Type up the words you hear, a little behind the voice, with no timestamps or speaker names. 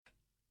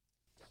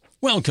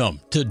Welcome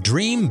to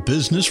Dream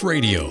Business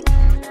Radio,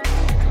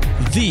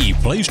 the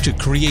place to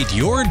create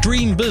your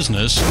dream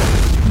business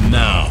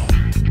now.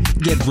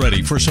 Get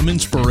ready for some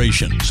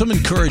inspiration, some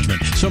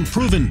encouragement, some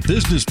proven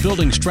business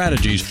building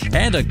strategies,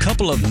 and a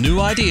couple of new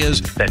ideas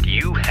that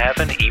you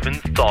haven't even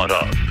thought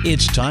of.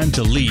 It's time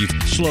to leave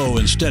slow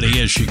and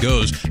steady as she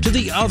goes to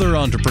the other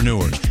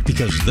entrepreneurs,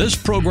 because this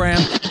program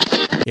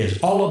is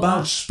all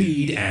about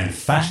speed and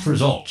fast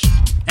results.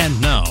 And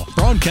now,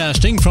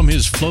 broadcasting from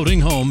his floating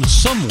home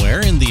somewhere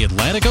in the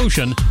Atlantic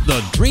Ocean,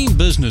 the dream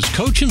business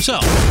coach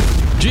himself,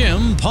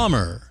 Jim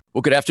Palmer.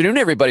 Well, good afternoon,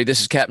 everybody.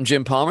 This is Captain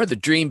Jim Palmer, the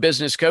Dream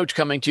Business Coach,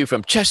 coming to you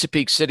from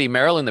Chesapeake City,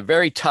 Maryland, the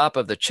very top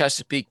of the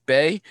Chesapeake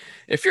Bay.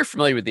 If you're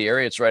familiar with the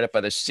area, it's right up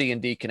by the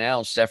C&D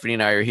Canal. Stephanie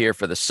and I are here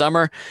for the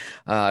summer.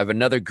 I have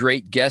another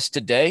great guest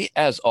today,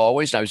 as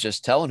always. And I was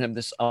just telling him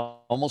this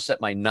almost at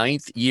my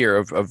 9th year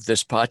of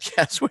this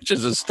podcast, which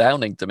is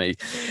astounding to me.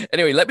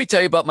 Anyway, let me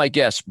tell you about my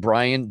guest,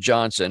 Brian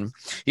Johnson.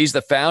 He's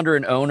the founder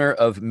and owner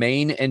of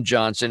Main &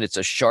 Johnson. It's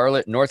a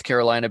Charlotte, North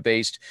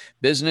Carolina-based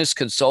business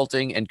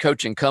consulting and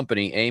coaching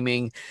company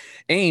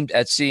aimed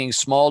at seeing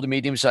small to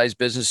medium-sized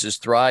businesses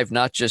thrive,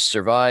 not just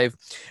survive.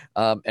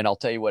 And I'll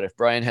tell you what, if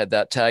Brian had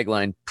that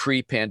tagline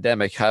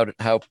pre-pandemic,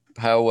 how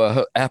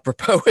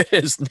apropos it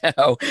is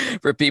now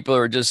for people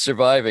who are just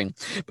surviving.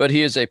 But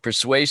he is a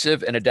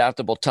persuasive and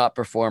adaptable top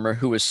performer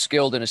who is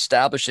skilled in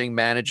establishing,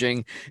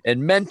 managing,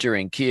 and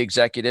mentoring key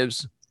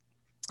executives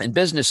and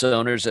business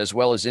owners, as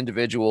well as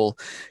individual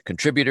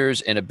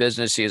contributors in a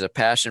business. He has a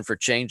passion for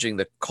changing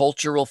the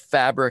cultural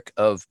fabric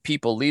of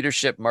people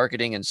leadership,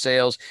 marketing, and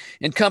sales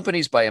in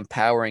companies by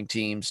empowering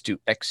teams to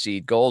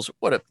exceed goals.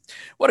 What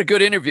a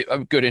good interview.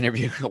 Good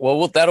interview.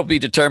 Well, that'll be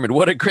determined.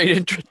 What a great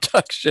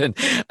introduction.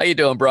 How you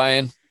doing,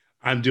 Brian?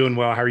 I'm doing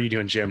well. How are you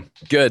doing, Jim?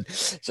 Good.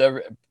 So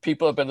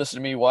people have been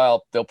listening to me a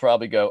while. They'll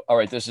probably go, all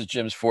right, this is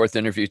Jim's 4th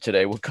interview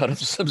today. We'll cut him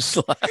some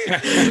slack.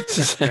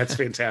 That's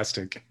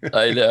fantastic.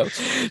 I know.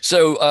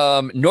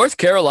 So North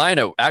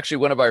Carolina, actually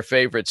one of our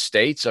favorite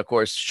states. Of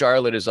course,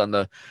 Charlotte is on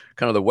the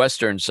kind of the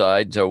western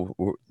side. So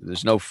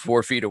there's no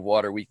 4 feet of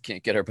water. We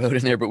can't get our boat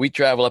in there, but we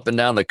travel up and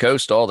down the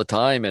coast all the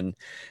time and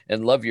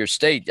love your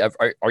state.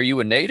 Are you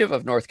a native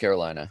of North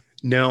Carolina?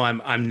 No,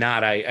 I'm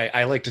not.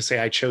 I like to say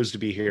I chose to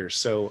be here.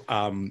 So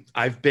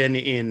I've been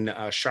in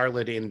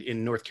Charlotte and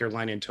in North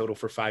Carolina in total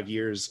for 5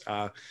 years.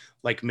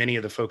 Like many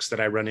of the folks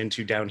that I run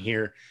into down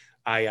here,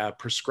 I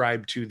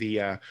prescribe to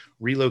the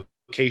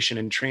relocation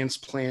and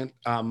transplant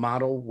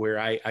model where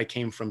I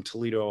came from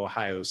Toledo,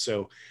 Ohio.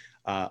 So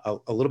a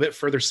little bit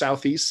further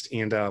southeast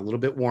and a little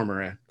bit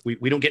warmer.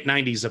 We don't get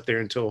 90s up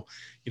there until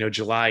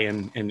July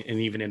and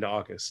even into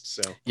August.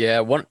 So yeah,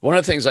 one of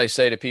the things I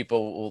say to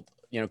people,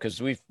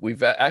 because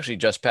we've actually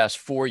just passed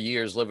 4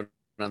 years living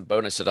on the boat.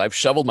 And I said, I've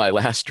shoveled my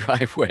last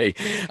driveway.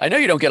 I know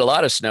you don't get a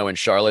lot of snow in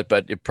Charlotte,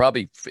 but it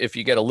probably, if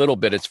you get a little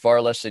bit, it's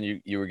far less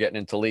than you were getting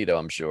in Toledo,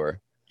 I'm sure.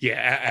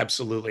 Yeah,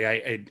 absolutely.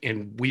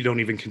 And we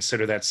don't even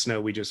consider that snow.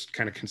 We just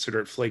kind of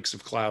consider it flakes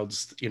of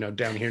clouds,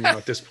 down here now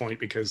at this point,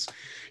 because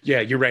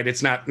yeah, you're right.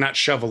 It's not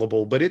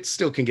shovelable, but it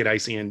still can get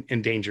icy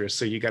and dangerous.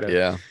 So you got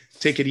to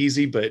take it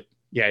easy, but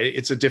yeah,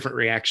 it's a different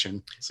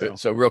reaction.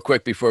 So real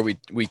quick before we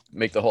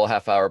make the whole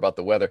half hour about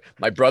the weather,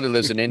 my brother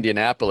lives in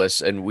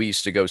Indianapolis, and we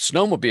used to go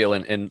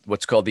snowmobile in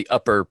what's called the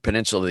Upper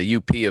Peninsula, the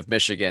UP of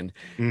Michigan.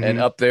 Mm-hmm. And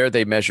up there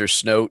they measure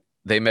snow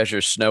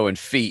in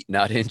feet,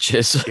 not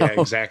inches. Yeah,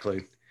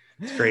 exactly.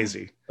 It's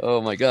crazy. Oh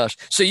my gosh.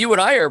 So you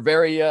and I are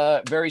very,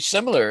 very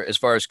similar as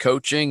far as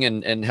coaching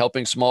and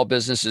helping small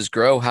businesses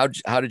grow. How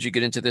did you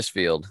get into this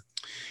field?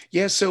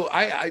 Yeah. So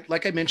I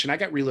like I mentioned, I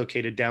got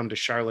relocated down to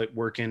Charlotte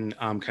working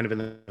kind of in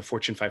the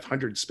Fortune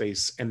 500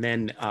 space. And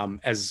then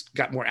as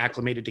got more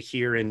acclimated to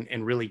here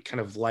and really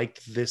kind of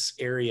liked this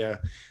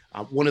area,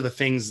 one of the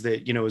things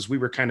that, as we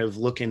were kind of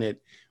looking at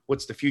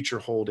what's the future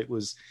hold, it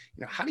was,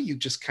 how do you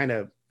just kind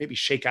of maybe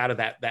shake out of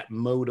that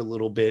mode a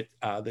little bit?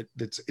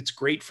 It's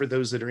great for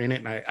those that are in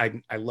it.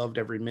 And I loved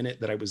every minute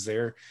that I was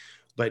there.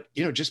 But,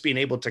 just being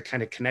able to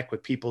kind of connect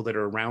with people that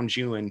are around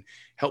you and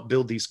help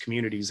build these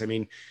communities. I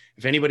mean,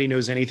 if anybody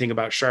knows anything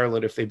about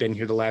Charlotte, if they've been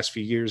here the last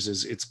few years,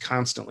 it's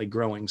constantly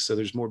growing. So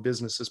there's more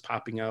businesses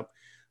popping up.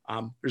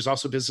 There's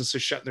also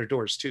businesses shutting their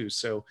doors too.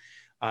 So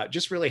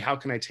just really, how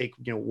can I take,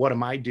 what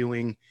am I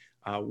doing,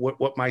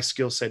 what my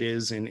skill set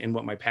is and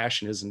what my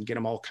passion is, and get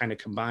them all kind of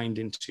combined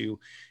into,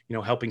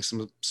 helping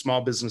some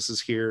small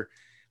businesses here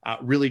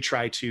really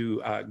try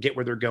to get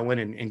where they're going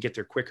and get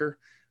there quicker.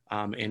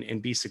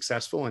 And be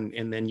successful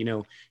and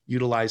then,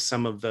 utilize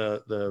some of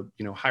the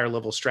higher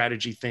level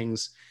strategy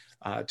things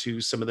to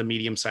some of the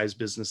medium-sized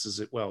businesses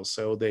as well.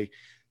 So they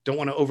don't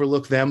want to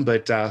overlook them,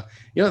 but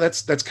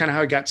that's kind of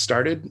how I got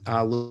started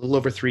a little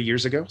over 3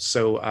 years ago.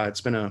 So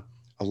it's been a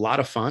lot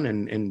of fun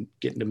and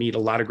getting to meet a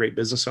lot of great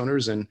business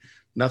owners, and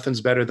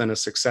nothing's better than a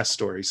success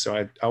story. So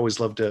I always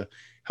love to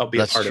help be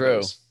a part of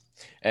those.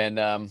 And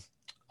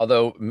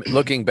although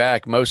looking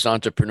back, most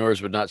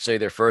entrepreneurs would not say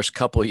their first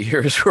couple of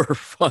years were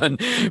fun,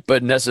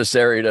 but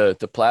necessary to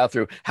plow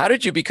through. How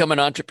did you become an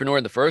entrepreneur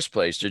in the first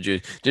place? Did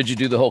you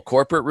do the whole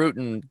corporate route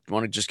and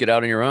want to just get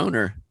out on your own,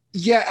 or?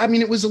 Yeah, I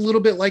mean, it was a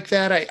little bit like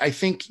that. I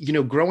think,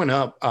 growing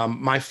up,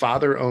 my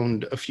father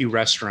owned a few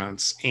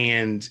restaurants,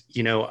 and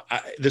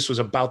this was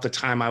about the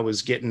time I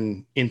was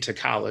getting into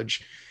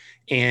college,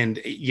 and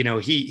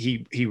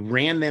he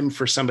ran them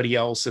for somebody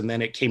else, and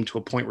then it came to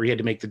a point where he had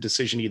to make the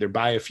decision either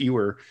buy a few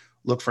or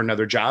look for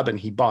another job, and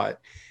he bought.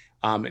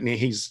 And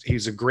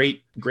he's a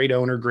great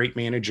owner, great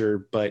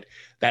manager, but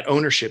that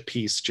ownership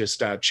piece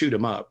just chewed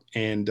him up.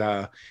 And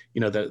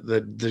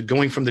the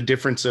going from the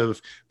difference of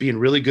being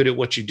really good at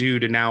what you do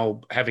to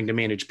now having to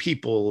manage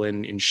people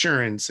and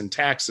insurance and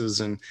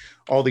taxes and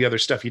all the other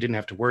stuff you didn't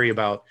have to worry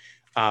about,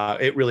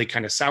 it really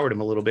kind of soured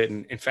him a little bit.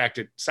 And in fact,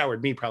 it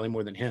soured me probably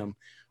more than him,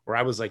 where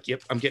I was like,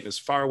 yep, I'm getting as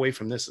far away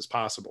from this as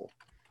possible.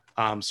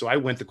 So I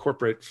went the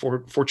corporate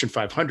Fortune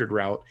 500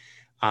 route.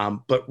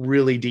 But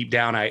really deep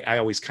down, I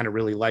always kind of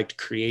really liked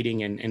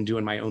creating and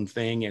doing my own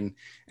thing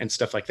and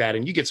stuff like that.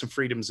 And you get some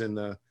freedoms in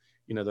the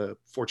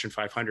Fortune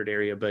 500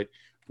 area, but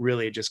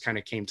really it just kind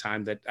of came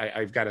time that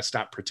I've got to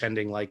stop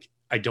pretending like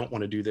I don't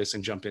want to do this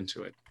and jump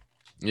into it.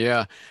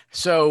 Yeah.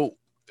 So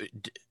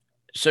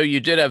you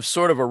did have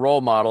sort of a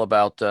role model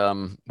about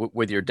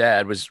with your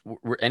dad.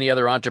 Were any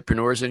other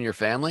entrepreneurs in your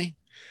family?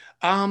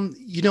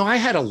 I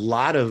had a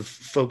lot of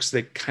folks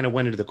that kind of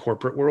went into the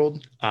corporate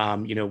world,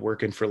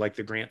 working for like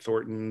the Grant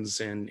Thorntons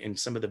and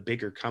some of the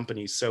bigger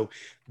companies. So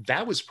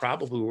that was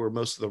probably where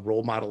most of the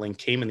role modeling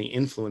came and the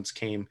influence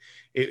came.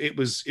 It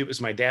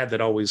was my dad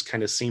that always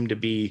kind of seemed to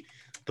be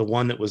the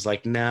one that was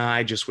like, nah,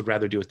 I just would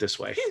rather do it this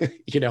way,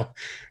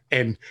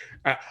 and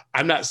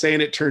I'm not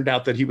saying it turned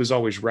out that he was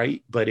always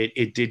right, but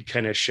it did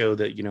kind of show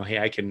that,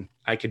 hey,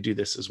 I could do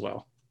this as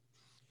well.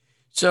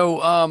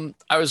 So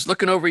I was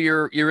looking over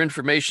your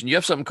information. You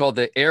have something called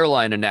the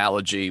airline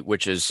analogy,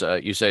 which is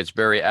you say it's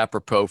very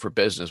apropos for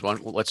business.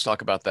 Let's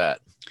talk about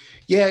that.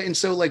 Yeah, and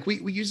so like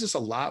we use this a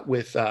lot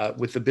with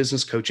the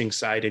business coaching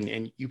side,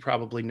 and you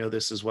probably know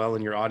this as well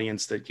in your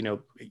audience that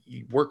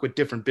you work with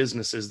different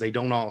businesses. They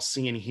don't all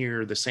see and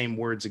hear the same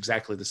words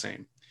exactly the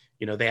same.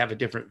 They have a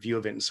different view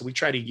of it, and so we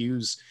try to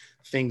use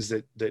things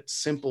that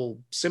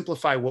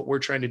simplify what we're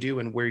trying to do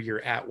and where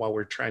you're at while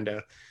we're trying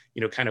to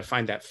kind of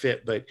find that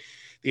fit. But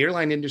the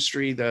airline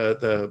industry,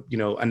 the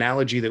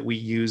analogy that we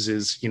use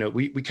is,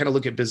 we kind of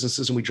look at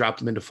businesses and we drop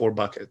them into 4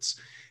 buckets.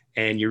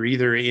 And you're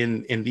either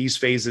in these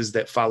phases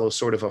that follow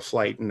sort of a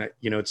flight. And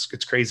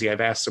it's crazy. I've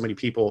asked so many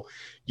people,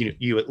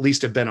 you at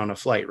least have been on a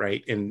flight,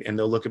 right? And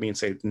they'll look at me and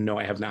say, no,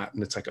 I have not.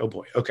 And it's like, oh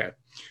boy, okay.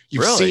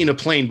 You've Really? seen a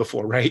plane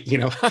before, right?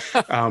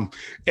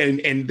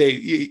 And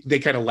they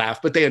kind of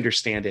laugh, but they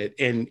understand it.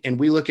 And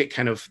we look at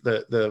kind of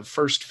the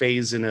first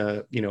phase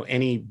in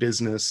any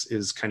business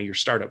is kind of your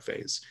startup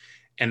phase.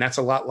 And that's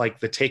a lot like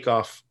the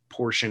takeoff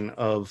portion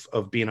of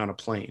being on a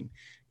plane,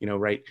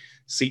 right?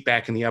 Seat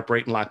back in the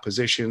upright and locked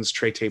positions,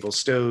 tray table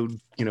stowed,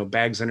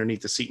 bags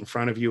underneath the seat in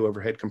front of you,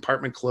 overhead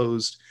compartment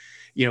closed.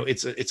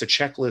 It's a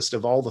checklist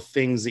of all the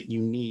things that you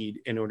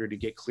need in order to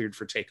get cleared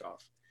for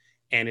takeoff.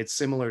 And it's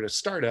similar to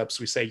startups.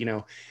 We say,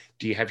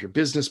 do you have your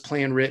business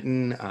plan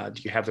written?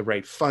 Do you have the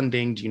right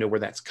funding? Do you know where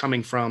that's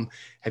coming from?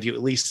 Have you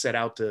at least set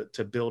out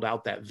to build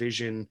out that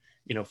vision,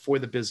 for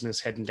the business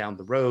heading down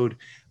the road,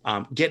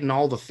 getting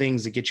all the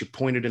things that get you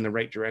pointed in the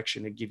right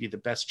direction and give you the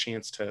best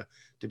chance to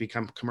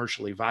become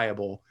commercially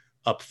viable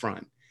up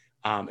front.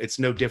 It's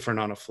no different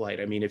on a flight.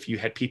 I mean, if you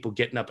had people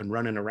getting up and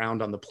running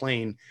around on the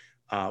plane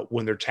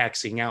when they're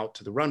taxiing out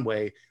to the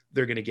runway,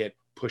 they're going to get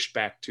pushed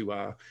back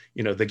to,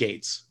 the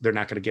gates. They're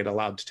not going to get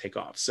allowed to take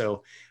off.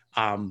 So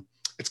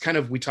it's kind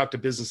of, we talk to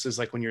businesses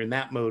like when you're in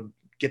that mode,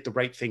 get the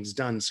right things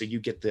done so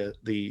you get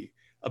the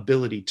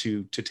ability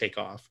to take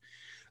off.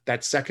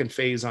 That second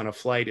phase on a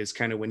flight is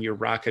kind of when you're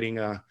rocketing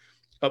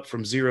up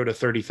from 0 to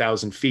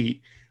 30,000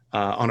 feet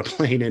on a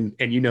plane.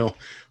 And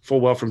full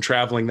well from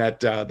traveling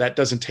that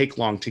doesn't take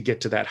long to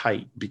get to that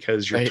height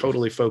because you're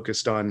totally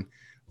focused on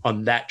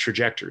that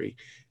trajectory.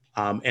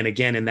 And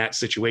again, in that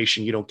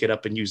situation, you don't get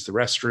up and use the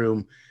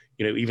restroom.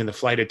 Even the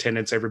flight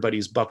attendants,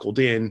 everybody's buckled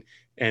in,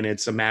 and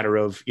it's a matter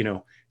of,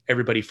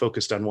 everybody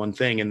focused on one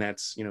thing, and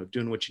that's,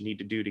 doing what you need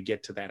to do to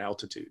get to that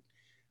altitude.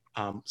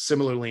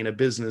 Similarly, in a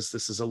business,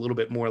 this is a little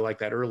bit more like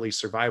that early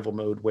survival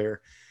mode where,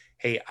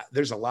 hey,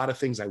 there's a lot of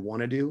things I want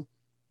to do,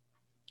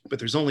 but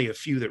there's only a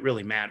few that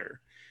really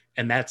matter.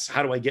 And that's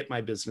how do I get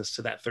my business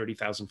to that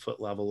 30,000 foot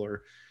level?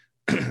 Or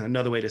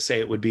another way to say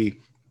it would be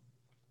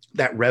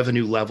that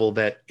revenue level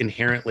that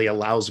inherently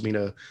allows me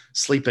to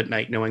sleep at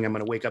night, knowing I'm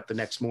going to wake up the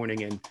next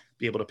morning and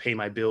be able to pay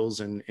my bills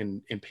and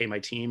pay my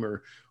team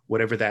or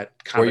whatever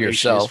that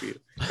combination is for you.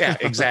 Yeah,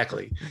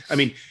 exactly. I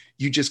mean,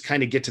 you just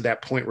kind of get to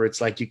that point where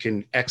it's like you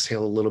can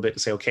exhale a little bit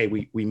and say, okay,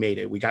 we made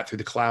it. We got through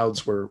the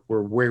clouds. We're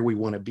where we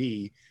want to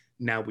be.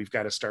 Now we've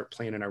got to start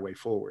planning our way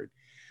forward.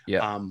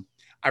 Yeah.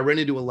 I run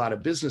into a lot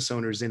of business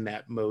owners in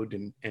that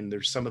mode. And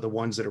there's some of the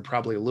ones that are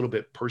probably a little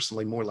bit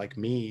personally more like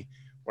me,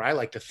 where I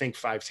like to think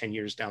 5-10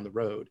 years down the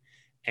road.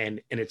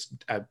 And it's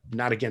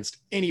not against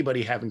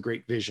anybody having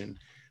great vision,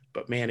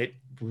 but man, it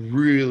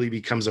really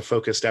becomes a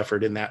focused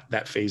effort in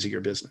that phase of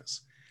your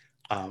business.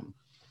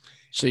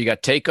 So you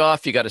got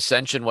takeoff, you got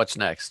ascension. What's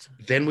next?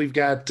 Then we've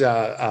got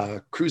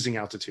cruising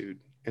altitude.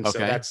 And so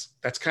Okay.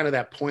 that's kind of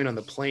that point on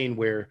the plane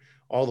where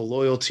all the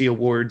loyalty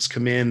awards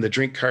come in, the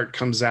drink cart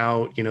comes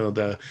out,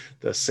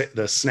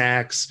 the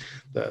snacks,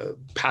 the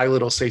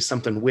pilot will say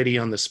something witty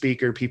on the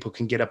speaker. People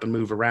can get up and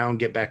move around,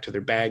 get back to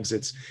their bags.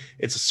 It's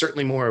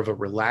certainly more of a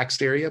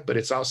relaxed area, but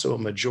it's also a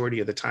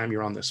majority of the time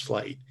you're on this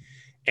flight.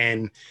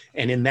 And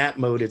in that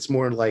mode, it's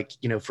more like,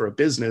 for a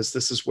business,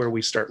 this is where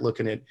we start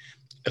looking at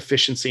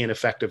efficiency and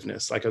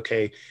effectiveness. Like,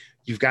 okay,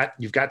 you've got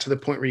to the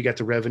point where you got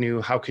the revenue.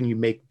 How can you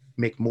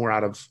make more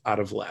out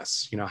of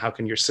less? How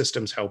can your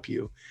systems help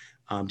you?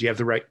 Do you have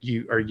the right,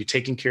 are you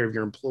taking care of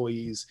your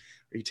employees?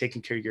 Are you taking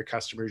care of your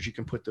customers? You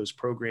can put those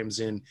programs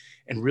in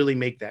and really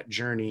make that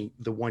journey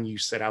the one you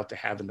set out to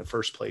have in the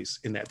first place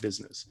in that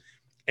business.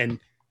 And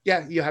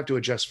yeah, you have to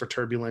adjust for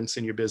turbulence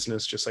in your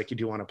business, just like you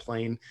do on a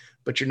plane,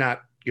 but you're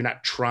not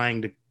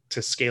trying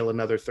to scale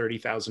another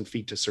 30,000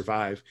 feet to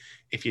survive.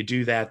 If you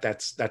do that,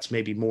 that's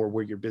maybe more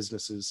where your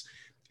business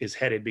is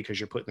headed, because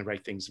you're putting the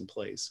right things in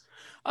place.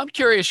 I'm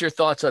curious your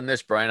thoughts on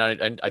this,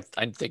 Brian.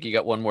 I think you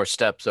got one more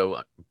step,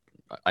 so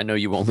I know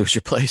you won't lose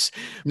your place.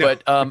 No.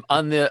 But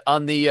on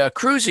the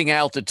cruising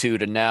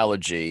altitude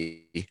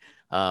analogy,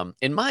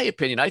 in my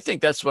opinion, I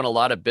think that's when a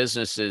lot of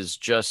businesses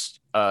just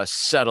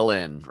settle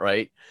in,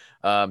 right?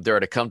 They're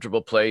at a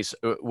comfortable place,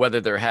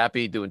 whether they're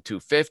happy doing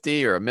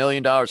 250 or $1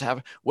 million,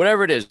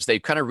 whatever it is,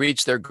 they've kind of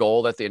reached their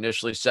goal that they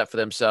initially set for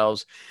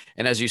themselves.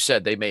 And as you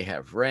said, they may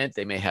have rent,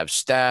 they may have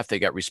staff, they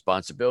got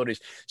responsibilities.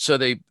 So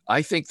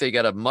I think they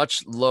got a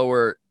much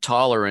lower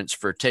tolerance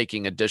for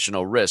taking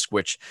additional risk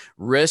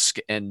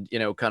and,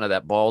 kind of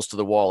that balls to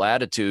the wall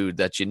attitude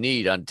that you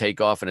need on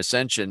takeoff and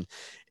ascension.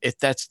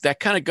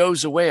 That kind of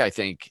goes away, I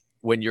think,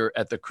 when you're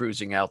at the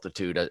cruising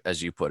altitude,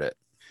 as you put it.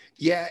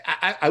 Yeah,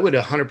 I would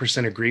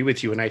 100% agree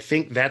with you. And I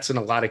think that's in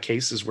a lot of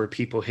cases where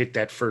people hit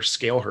that first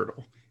scale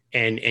hurdle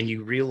and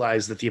you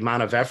realize that the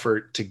amount of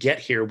effort to get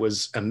here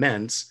was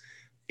immense.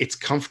 It's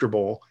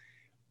comfortable,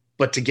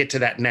 but to get to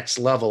that next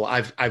level,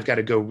 I've got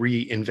to go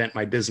reinvent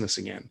my business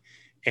again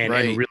and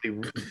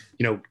really,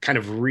 kind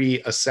of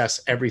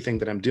reassess everything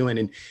that I'm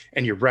doing.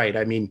 And you're right.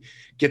 I mean,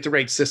 get the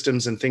right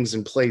systems and things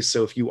in place.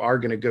 So if you are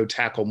going to go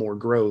tackle more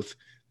growth,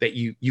 that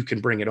you can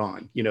bring it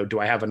on. Do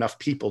I have enough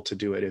people to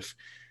do it? If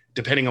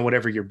depending on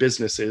whatever your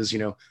business is,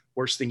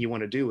 worst thing you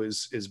want to do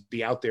is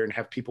be out there and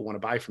have people want to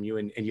buy from you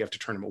and you have to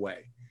turn them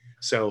away.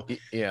 So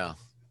yeah,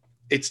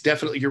 it's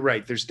definitely, you're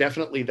right. There's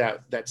definitely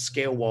that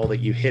scale wall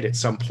that you hit at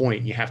some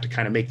point. You have to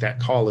kind of make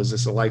that call. Is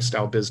this a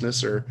lifestyle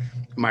business or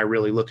am I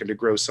really looking to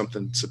grow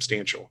something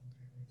substantial?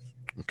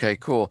 Okay,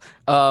 cool.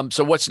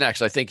 So what's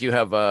next? I think you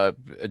have a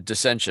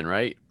dissension,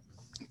 right?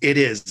 It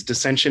is.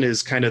 Dissension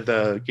is kind of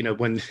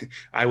when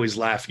I always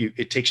laugh,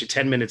 it takes you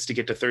 10 minutes to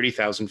get to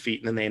 30,000 feet.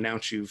 And then they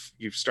announce you've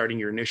starting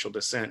your initial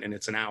descent and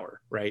it's an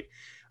hour. Right.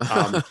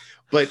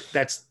 But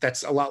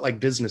that's a lot like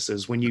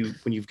businesses. When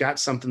you've got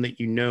something that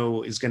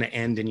is going to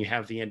end and you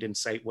have the end in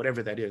sight,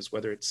 whatever that is,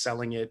 whether it's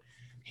selling it,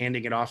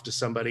 handing it off to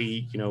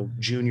somebody,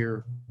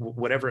 junior,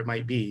 whatever it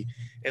might be,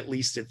 at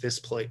least at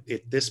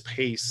this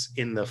pace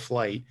in the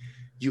flight,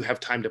 you have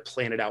time to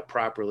plan it out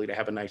properly to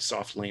have a nice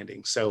soft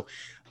landing. So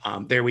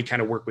there we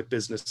kind of work with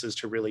businesses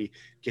to really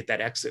get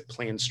that exit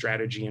plan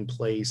strategy in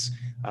place,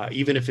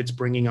 even if it's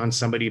bringing on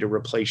somebody to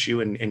replace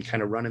you and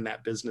kind of running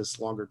that business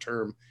longer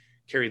term,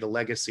 carry the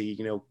legacy,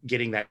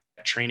 getting that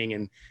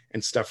training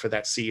and stuff for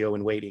that CEO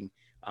in waiting.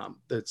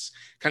 That's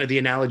kind of the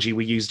analogy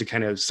we use to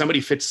kind of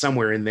somebody fits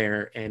somewhere in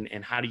there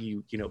and how do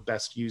you,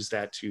 best use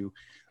that to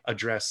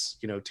address,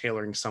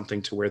 tailoring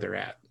something to where they're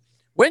at.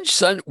 When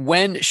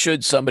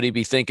should somebody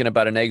be thinking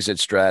about an exit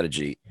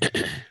strategy?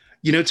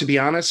 To be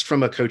honest,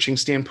 from a coaching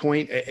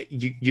standpoint,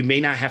 you may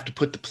not have to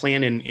put the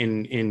plan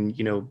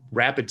in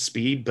rapid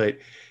speed, but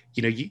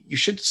you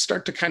should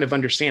start to kind of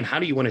understand how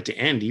do you want it to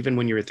end, even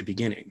when you're at the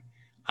beginning.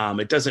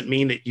 It doesn't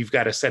mean that you've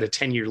got to set a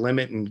 10-year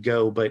limit and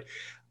go, but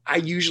I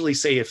usually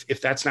say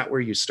if that's not where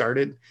you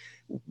started,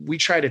 we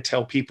try to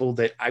tell people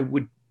that I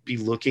would be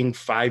looking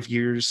 5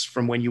 years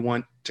from when you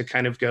want to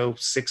kind of go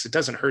 6. It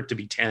doesn't hurt to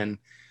be 10,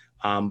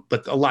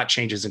 but a lot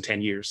changes in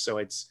 10 years. So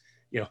it's,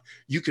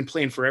 you can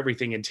plan for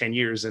everything in 10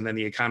 years and then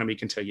the economy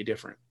can tell you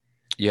different.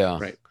 Yeah.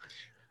 Right.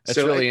 That's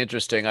really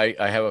interesting.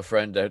 I have a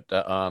friend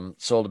that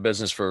sold a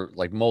business for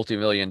like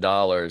multi-million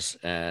dollars.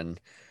 And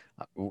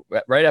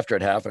right after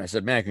it happened, I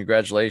said, man,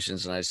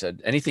 congratulations. And I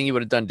said, anything you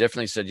would have done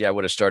differently? He said, yeah, I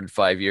would have started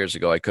 5 years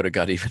ago. I could have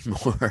got even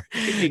more.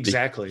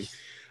 Exactly.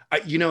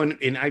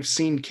 And I've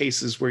seen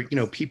cases where,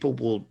 people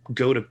will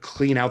go to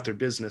clean out their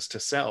business to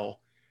sell.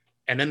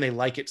 And then they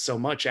like it so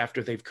much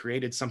after they've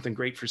created something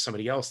great for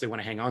somebody else, they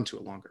want to hang on to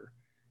it longer.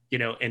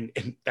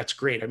 And that's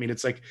great. I mean,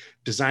 it's like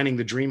designing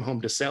the dream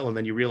home to sell, and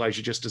then you realize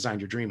you just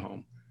designed your dream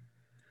home.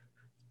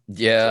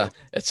 Yeah,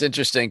 it's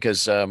interesting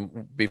because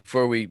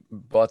before we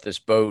bought this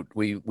boat,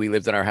 we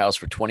lived in our house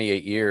for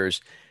 28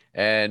 years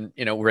and,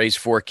 raised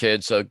 4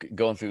 kids. So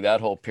going through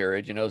that whole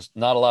period, it's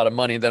not a lot of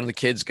money. Then the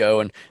kids go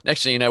and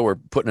next thing you know, we're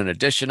putting an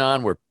addition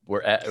on, we're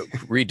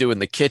redoing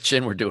the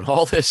kitchen, we're doing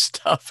all this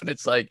stuff. And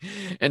it's like,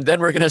 and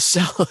then we're going to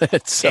sell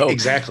it. So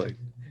exactly.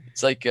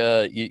 It's like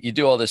you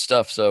do all this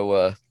stuff.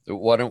 So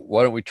Why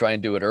don't we try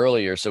and do it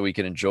earlier so we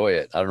can enjoy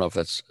it? I don't know if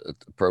that's an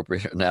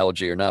appropriate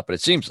analogy or not, but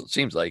it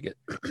seems like it.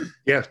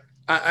 Yeah.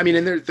 I mean,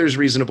 and there's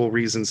reasonable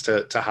reasons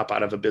to hop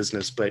out of a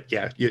business, but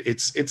yeah,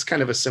 it's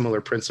kind of a similar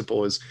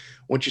principle. Is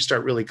once you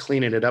start really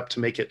cleaning it up to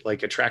make it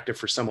like attractive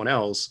for someone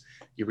else,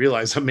 you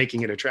realize I'm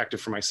making it attractive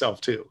for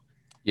myself too.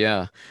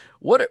 Yeah.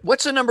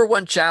 What's the number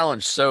one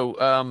challenge?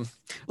 So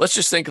let's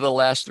just think of the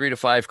last 3 to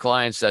 5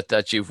 clients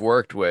that you've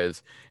worked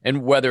with,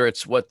 and whether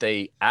it's what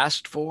they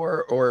asked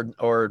for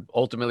or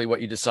ultimately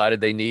what you decided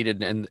they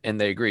needed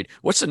and they agreed.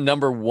 What's the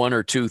number one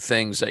or two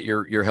things that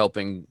you're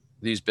helping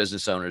these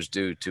business owners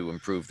do to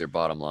improve their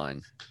bottom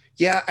line?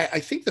 Yeah, I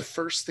think the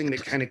first thing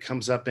that kind of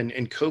comes up, and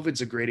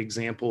COVID's a great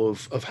example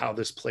of how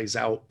this plays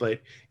out.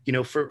 But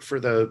for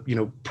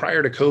the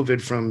prior to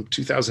COVID, from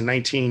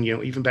 2019,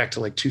 even back to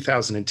like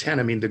 2010,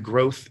 I mean, the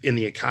growth in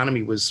the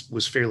economy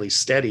was fairly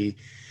steady,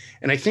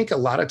 and I think a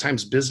lot of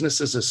times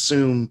businesses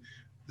assume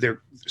that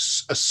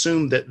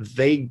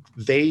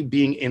they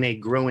being in a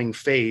growing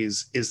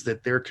phase is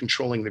that they're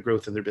controlling the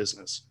growth in their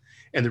business.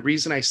 And the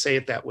reason I say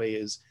it that way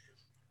is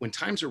when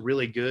times are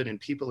really good and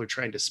people are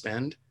trying to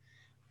spend,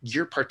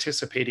 you're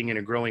participating in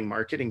a growing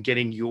market and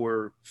getting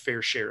your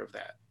fair share of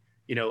that.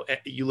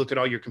 You look at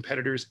all your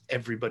competitors,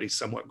 everybody's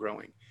somewhat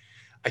growing.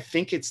 I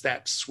think it's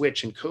that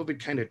switch, and COVID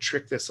kind of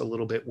tricked this a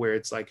little bit where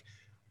it's like,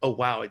 oh,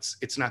 wow,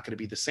 it's not going to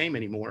be the same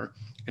anymore.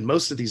 And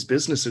most of these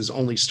businesses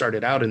only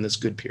started out in this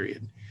good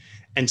period.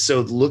 And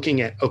so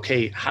looking at,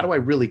 okay, how do I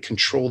really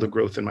control the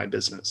growth in my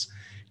business?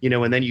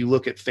 And then you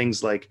look at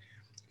things like,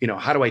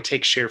 how do I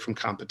take share from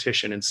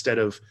competition instead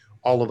of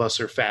all of us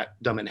are fat,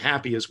 dumb, and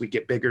happy as we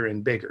get bigger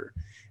and bigger.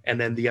 And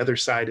then the other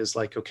side is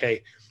like,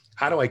 okay,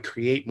 how do I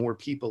create more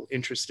people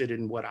interested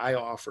in what I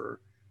offer,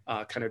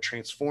 kind of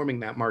transforming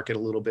that market a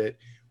little bit,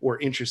 or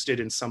interested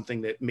in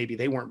something that maybe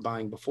they weren't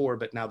buying before,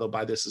 but now they'll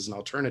buy this as an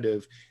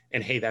alternative.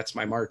 And hey, that's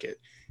my market.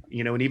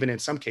 And even in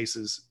some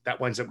cases that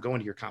winds up going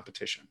to your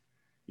competition.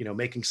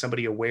 Making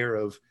somebody aware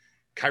of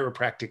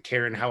chiropractic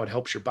care and how it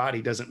helps your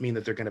body doesn't mean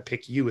that they're going to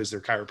pick you as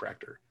their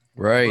chiropractor.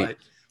 Right.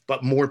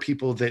 But more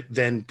people that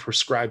then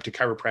prescribe to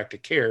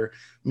chiropractic care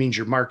means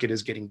your market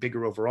is getting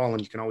bigger overall,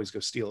 and you can always go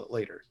steal it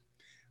later.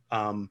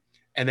 And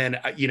then,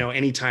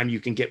 anytime you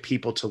can get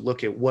people to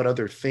look at what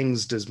other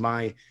things does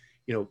my,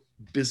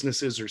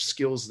 businesses or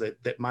skills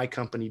that my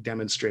company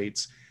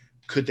demonstrates,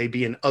 could they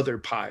be in other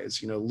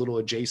pies,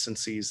 little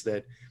adjacencies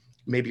that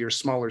maybe are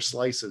smaller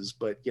slices,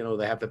 but,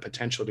 they have the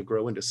potential to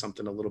grow into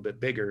something a little bit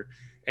bigger,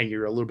 and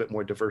you're a little bit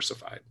more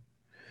diversified.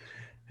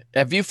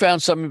 Have you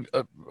found some,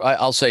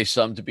 I'll say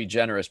some to be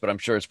generous, but I'm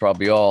sure it's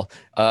probably all,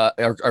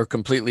 are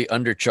completely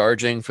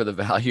undercharging for the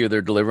value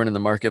they're delivering in the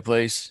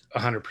marketplace?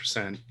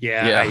 100%.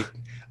 Yeah.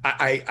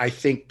 I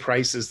think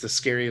price is the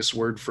scariest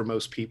word for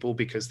most people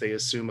because they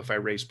assume if I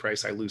raise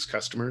price, I lose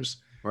customers.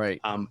 Right.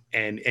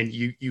 And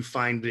you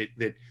find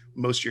that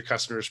most of your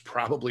customers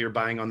probably are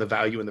buying on the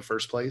value in the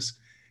first place,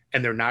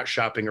 and they're not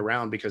shopping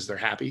around because they're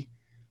happy.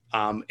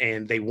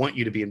 And they want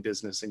you to be in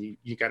business. And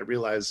you got to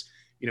realize,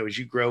 as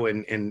you grow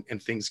and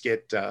things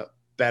get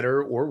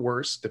better or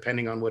worse,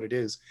 depending on what it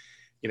is,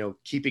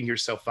 keeping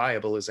yourself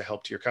viable is a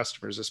help to your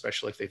customers,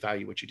 especially if they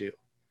value what you do.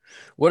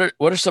 What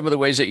are some of the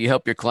ways that you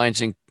help your clients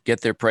and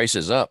get their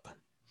prices up?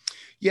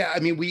 Yeah, I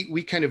mean,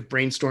 we kind of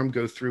brainstorm,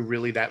 go through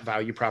really that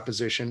value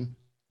proposition.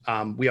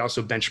 We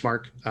also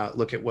benchmark,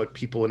 look at what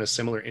people in a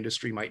similar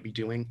industry might be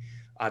doing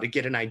to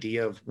get an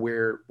idea of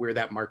where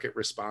that market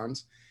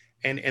responds.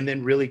 And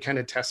then really kind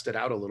of test it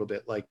out a little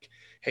bit. Like,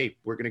 hey,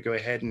 we're going to go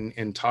ahead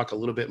and talk a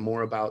little bit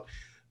more about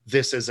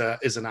this as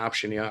an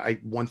option.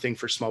 One thing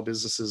for small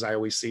businesses I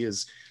always see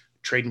is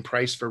trading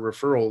price for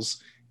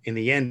referrals. In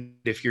the end,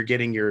 if you're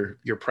getting your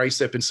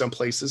price up in some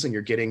places and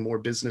you're getting more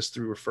business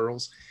through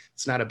referrals,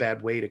 it's not a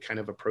bad way to kind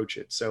of approach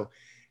it. So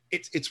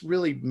it's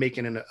really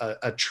making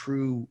a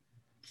true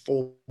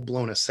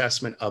full-blown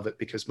assessment of it,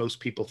 because most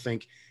people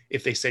think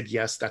if they said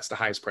yes, that's the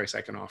highest price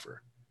I can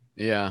offer.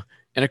 Yeah.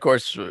 And of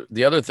course,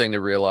 the other thing to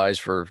realize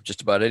for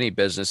just about any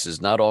business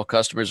is not all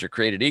customers are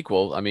created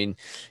equal. I mean,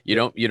 you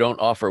don't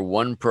offer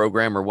one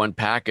program or one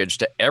package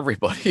to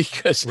everybody,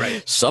 because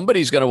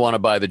somebody's going to want to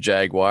buy the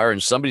Jaguar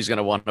and somebody's going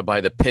to want to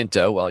buy the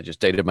Pinto. Well, I just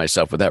dated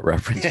myself with that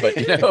reference,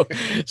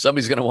 but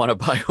somebody's going to want to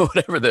buy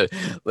whatever the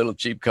little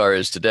cheap car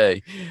is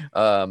today.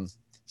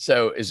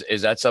 So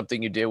is that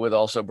something you deal with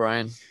also,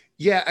 Brian?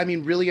 Yeah, I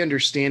mean, really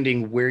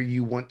understanding where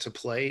you want to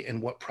play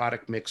and what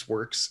product mix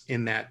works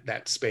in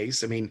that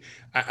space. I mean,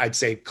 I'd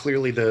say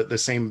clearly the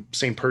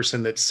same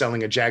person that's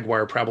selling a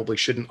Jaguar probably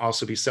shouldn't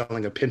also be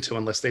selling a Pinto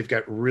unless they've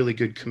got really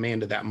good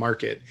command of that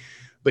market.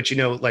 But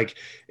like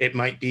it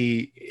might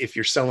be, if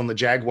you're selling the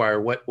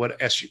Jaguar, what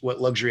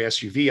luxury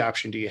SUV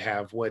option do you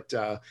have? What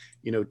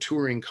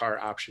touring car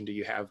option do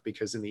you have?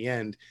 Because in the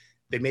end,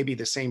 they may be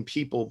the same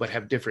people but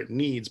have different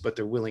needs, but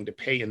they're willing to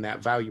pay in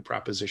that value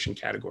proposition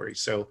category.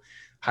 So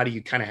how do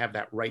you kind of have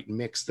that right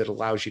mix that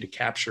allows you to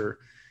capture,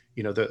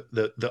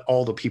 the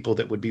all the people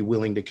that would be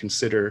willing to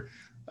consider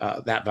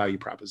that value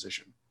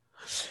proposition?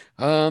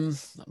 I'm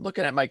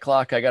looking at my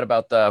clock. I got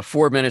about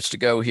 4 minutes to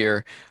go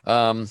here.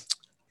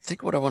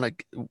 think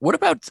what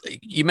about,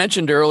 you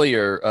mentioned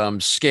earlier,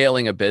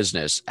 scaling a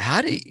business.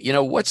 How do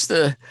you, what's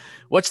the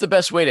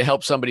best way to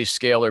help somebody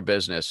scale their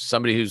business?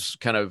 Somebody who's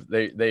kind of,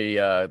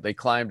 they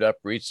climbed up,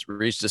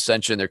 reached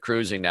ascension, they're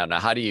cruising now. Now,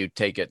 how do you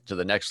take it to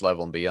the next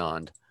level and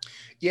beyond?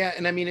 Yeah.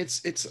 And I mean,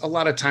 it's a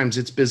lot of times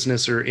it's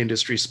business or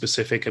industry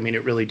specific. I mean,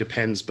 it really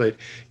depends, but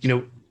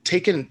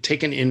take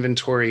an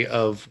inventory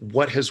of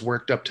what has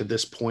worked up to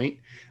this point,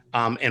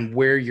 and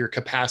where your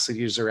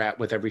capacities are at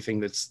with everything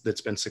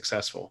that's been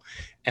successful.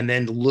 And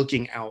then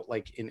looking out,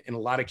 like in a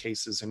lot of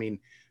cases, I mean,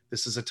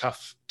 this is a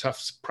tough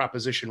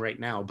proposition right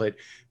now, but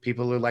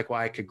people are like,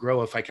 well, I could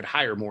grow if I could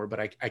hire more, but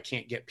I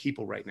can't get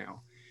people right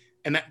now.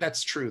 And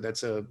that's true.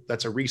 That's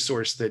a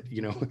resource that,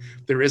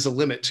 there is a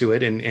limit to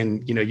it.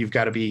 And you've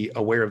got to be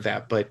aware of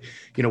that. But,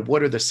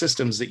 what are the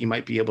systems that you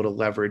might be able to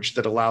leverage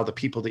that allow the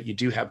people that you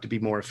do have to be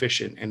more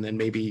efficient? And then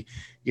maybe,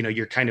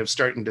 you're kind of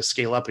starting to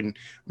scale up, and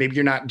maybe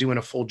you're not doing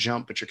a full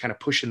jump, but you're kind of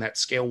pushing that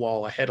scale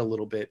wall ahead a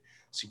little bit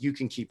so you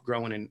can keep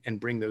growing and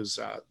bring those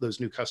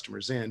new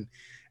customers in.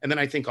 And then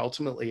I think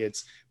ultimately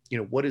it's,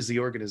 what does the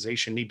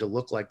organization need to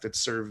look like that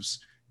serves,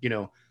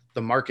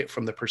 the market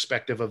from the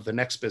perspective of the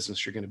next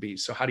business you're going to be.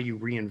 So how do you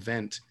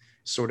reinvent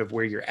sort of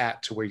where you're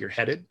at to where you're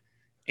headed,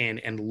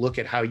 and look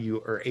at how you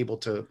are able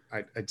to,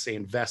 I'd say,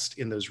 invest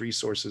in those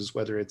resources,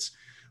 whether it's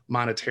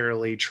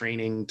monetarily,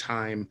 training,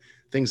 time,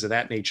 things of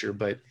that nature,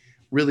 but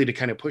really to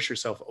kind of push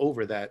yourself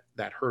over that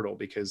hurdle,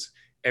 because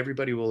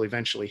everybody will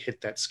eventually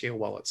hit that scale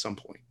wall at some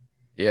point.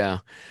 Yeah.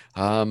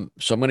 So I'm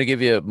going to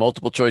give you a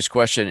multiple choice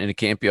question, and it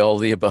can't be all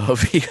of the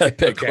above. You got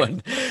to pick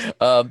one.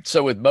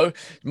 So with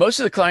most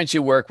of the clients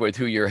you work with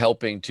who you're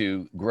helping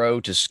to grow,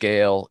 to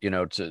scale,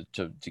 to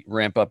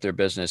ramp up their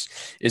business,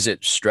 is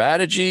it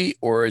strategy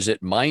or is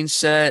it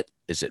mindset?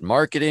 Is it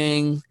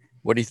marketing?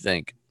 What do you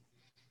think?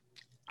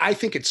 I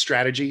think it's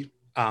strategy.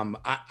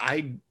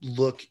 I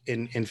look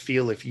and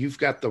feel if you've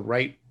got the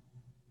right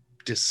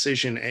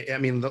decision. I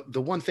mean,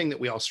 the one thing that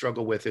we all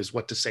struggle with is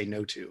what to say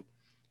no to.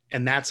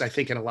 And that's, I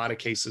think, in a lot of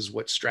cases,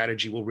 what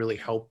strategy will really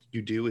help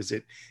you do is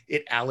it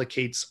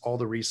allocates all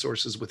the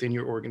resources within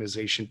your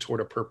organization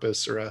toward a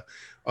purpose or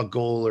a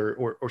goal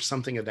or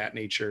something of that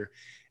nature.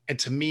 And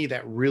to me,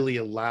 that really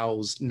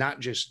allows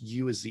not just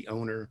you as the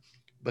owner,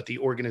 but the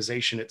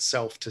organization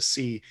itself to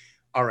see,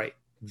 all right,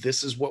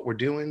 this is what we're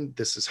doing.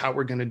 This is how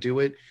we're going to do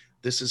it.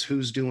 This is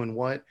who's doing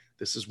what.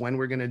 This is when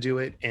we're going to do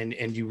it.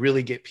 And you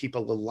really get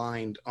people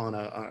aligned on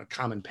a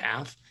common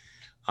path.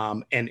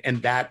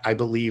 And that, I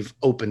believe,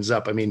 opens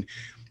up. I mean,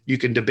 you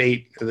can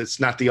debate, it's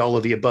not the all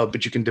of the above,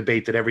 but you can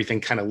debate that everything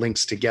kind of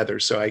links together.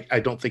 So I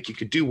don't think you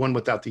could do one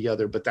without the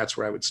other, but that's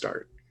where I would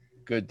start.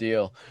 Good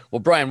deal. Well,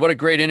 Brian, what a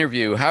great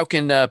interview. How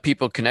can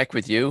people connect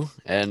with you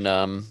and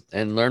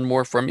learn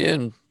more from you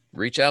and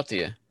reach out to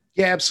you?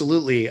 Yeah,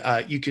 absolutely.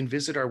 You can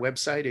visit our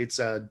website. It's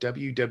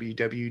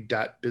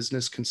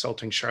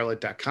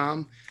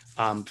www.businessconsultingcharlotte.com.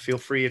 Feel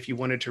free, if you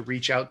wanted to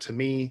reach out to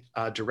me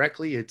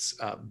directly, it's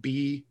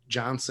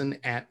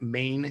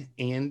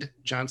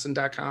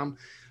bjohnson@mainandjohnson.com.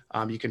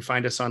 You can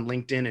find us on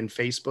LinkedIn and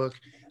Facebook.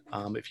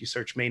 If you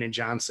search Main and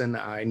Johnson,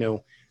 I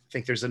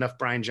think there's enough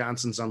Brian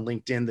Johnsons on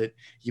LinkedIn that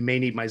you may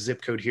need my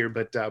zip code here,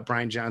 but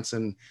Brian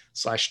Johnson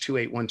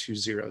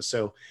 /28120.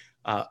 So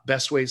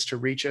best ways to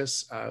reach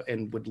us,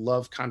 and would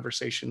love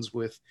conversations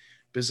with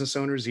business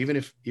owners, even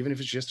if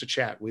it's just a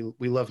chat.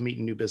 We love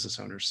meeting new business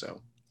owners.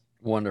 So.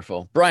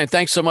 Wonderful. Brian,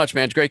 thanks so much,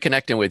 man. It's great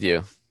connecting with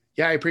you.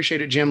 Yeah, I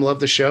appreciate it, Jim. Love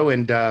the show,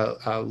 and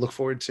look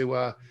forward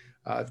to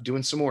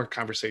doing some more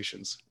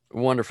conversations.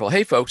 Wonderful.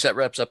 Hey, folks, that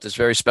wraps up this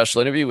very special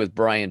interview with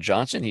Brian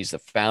Johnson. He's the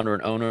founder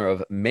and owner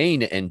of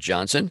Main and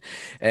Johnson.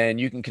 And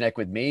you can connect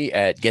with me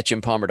at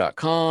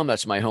getjimpalmer.com.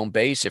 That's my home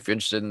base. If you're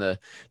interested in the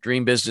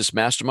Dream Business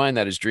Mastermind,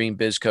 that is Dream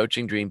Biz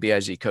Coaching,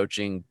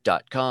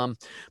 dreambizcoaching.com.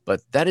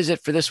 But that is it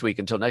for this week.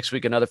 Until next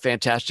week, another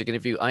fantastic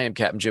interview. I am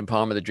Captain Jim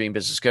Palmer, the Dream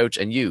Business Coach,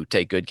 and you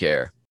take good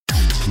care.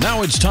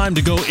 Now it's time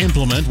to go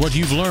implement what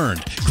you've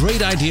learned.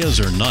 Great ideas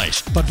are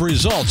nice, but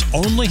results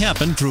only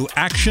happen through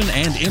action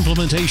and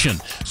implementation.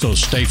 So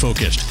stay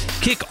focused.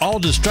 Kick all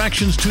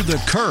distractions to the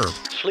curb.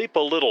 Sleep a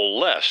little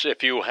less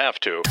if you have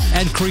to.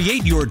 And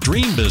create your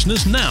dream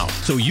business now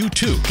so you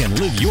too can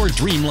live your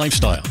dream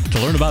lifestyle. To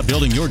learn about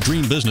building your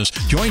dream business,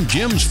 join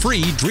Jim's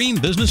free Dream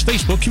Business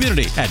Facebook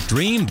community at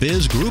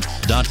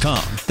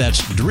dreambizgroup.com.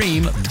 That's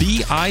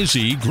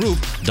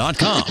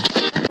dreambizgroup.com.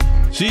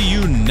 See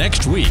you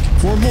next week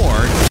for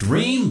more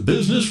Dream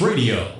Business Radio.